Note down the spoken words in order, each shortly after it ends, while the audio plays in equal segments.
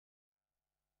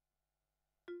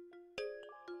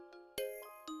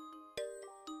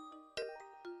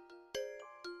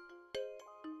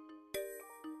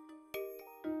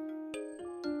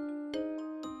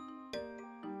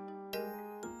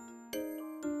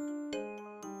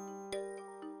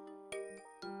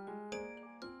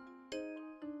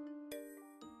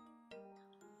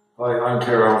Hi, I'm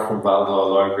Ciaran from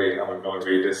Baldoyle Library and I'm going to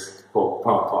read this book,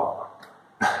 Pom Pom.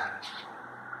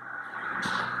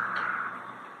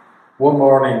 One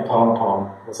morning, Pom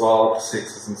Pom was all at the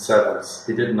sixes and sevens.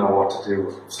 He didn't know what to do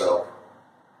with himself.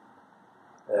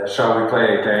 Shall we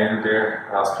play a game, dear?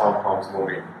 Asked Pom Pom's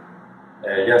mummy.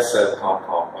 Yes, said Pom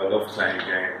Pom. I love playing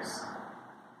games.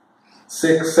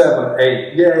 6, 7,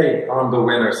 8, yay! I'm the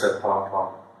winner, said Pom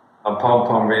Pom. And Pom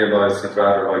Pom realised he'd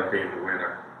rather like being the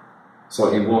winner. So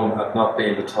he won at not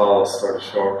being the tallest or the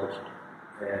shortest.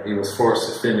 He was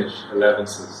forced to finish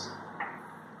 11s.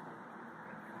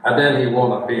 And then he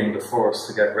won at being the first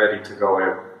to get ready to go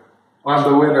out. I'm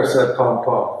the winner, said Pom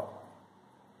Pom.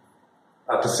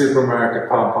 At the supermarket,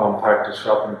 Pom Pom packed his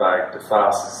shopping bag the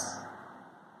fastest.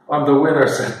 I'm the winner,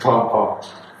 said Pom Pom.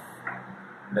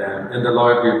 In the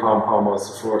library, Pom Pom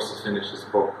was the first to finish his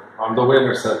book. I'm the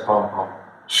winner, said Pom Pom.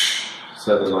 Shh,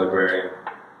 said the librarian.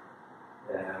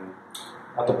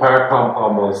 At the park, Pom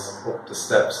Pom was up the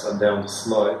steps and down the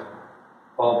slide,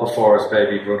 all before his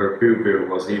baby brother Boo Boo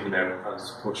was even out at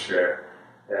his pushchair.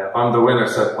 I'm the winner,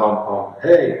 said Pom Pom.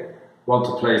 Hey, want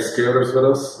to play scooters with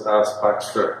us? Asked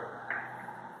Baxter.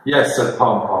 Yes, said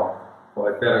Pom Pom, but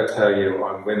I'd better tell you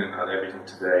I'm winning at everything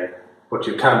today, but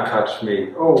you can't catch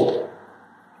me. Oh,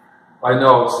 I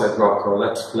know, said Rocco,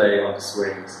 let's play on the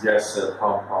swings. Yes, said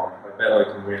Pom Pom, I bet I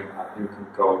can win at who can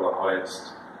go the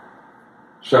highest.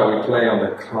 Shall we play on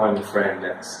the climb frame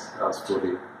next? Asked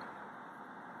Woody.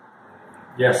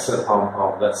 Yes, said Pom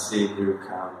Pom, let's see who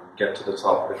can get to the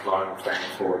top of the climb frame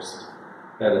first.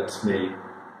 Bet it's me.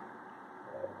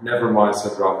 Never mind,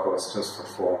 said Rocco, it's just for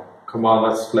fun. Come on,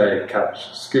 let's play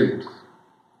catch, scoot.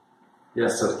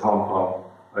 Yes, said Pom Pom,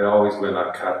 I always win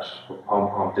at catch, but Pom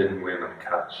Pom didn't win at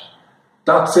catch.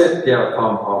 That's it, yelled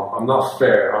Pom Pom, I'm not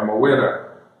fair, I'm a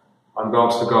winner. I'm going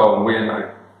to go and win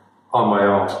on my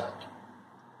own.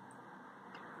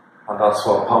 And that's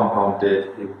what Pom Pom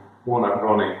did. He won at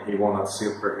running, he won at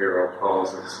superhero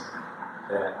poses,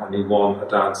 and he won a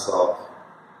dance-off.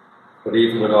 But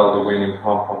even with all the winning,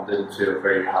 Pom Pom didn't feel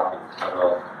very happy at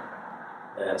all.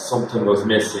 Something was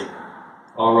missing.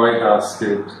 All right, asked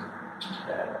Scoot.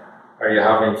 Are you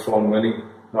having fun winning?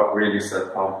 Not really,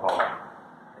 said Pom Pom.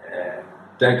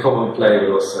 Then come and play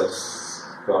with us, said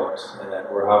Scott.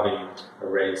 We're having a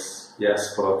race.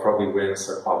 Yes, but I'll probably win,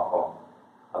 said Pom Pom.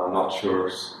 I'm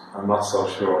not so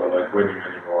sure I like winning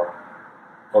anymore.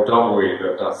 Oh, don't worry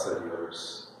about that, said the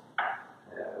others.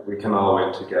 We can all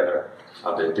win together.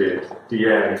 And they did. The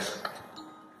end.